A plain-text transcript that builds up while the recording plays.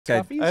I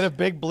Stuffies? had a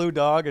big blue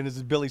dog, and this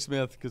is Billy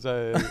Smith because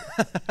it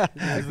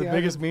was the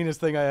biggest,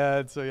 meanest thing I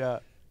had. So yeah.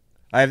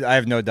 I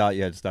have no doubt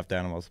you had stuffed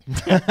animals.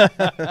 No You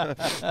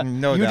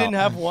doubt. didn't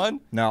have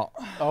one? No.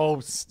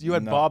 Oh, you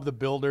had No. Bob the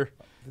Builder.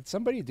 Did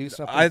somebody do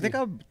something? I think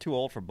I'm too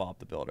old for Bob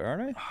the Builder,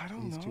 aren't I? I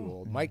don't He's know. too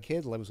old. My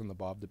kid lives in the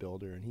Bob the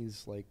Builder, and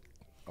he's like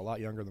a lot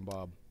younger than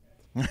Bob.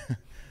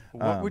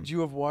 What would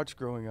you have watched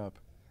growing up?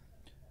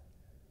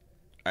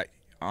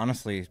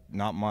 Honestly,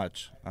 not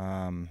much.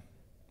 I'm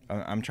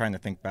trying to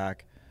think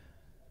back.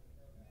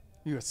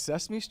 You a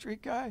Sesame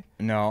Street guy?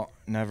 No,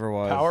 never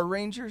was. Power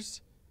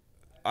Rangers?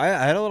 I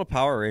had a little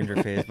Power Ranger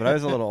phase, but I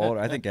was a little older.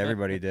 I think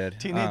everybody did.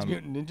 Teenage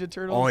Mutant Ninja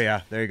Turtles? Oh,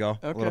 yeah. There you go.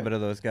 A Okay. little bit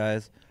of those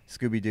guys.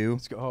 Scooby-Doo.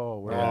 Oh,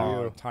 where Oh,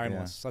 are you?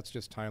 timeless. That's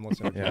just timeless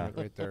entertainment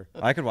right there.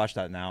 I could watch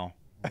that now.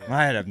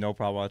 I'd have no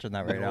problem watching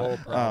that right No now.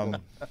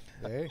 problem.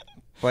 Hey,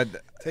 But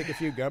take a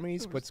few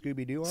gummies, put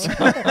Scooby-Doo on.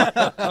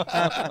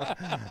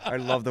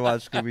 I'd love to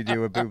watch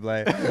Scooby-Doo with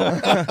Buble.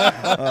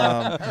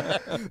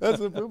 That's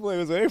what Buble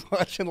was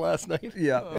watching last night. Yeah.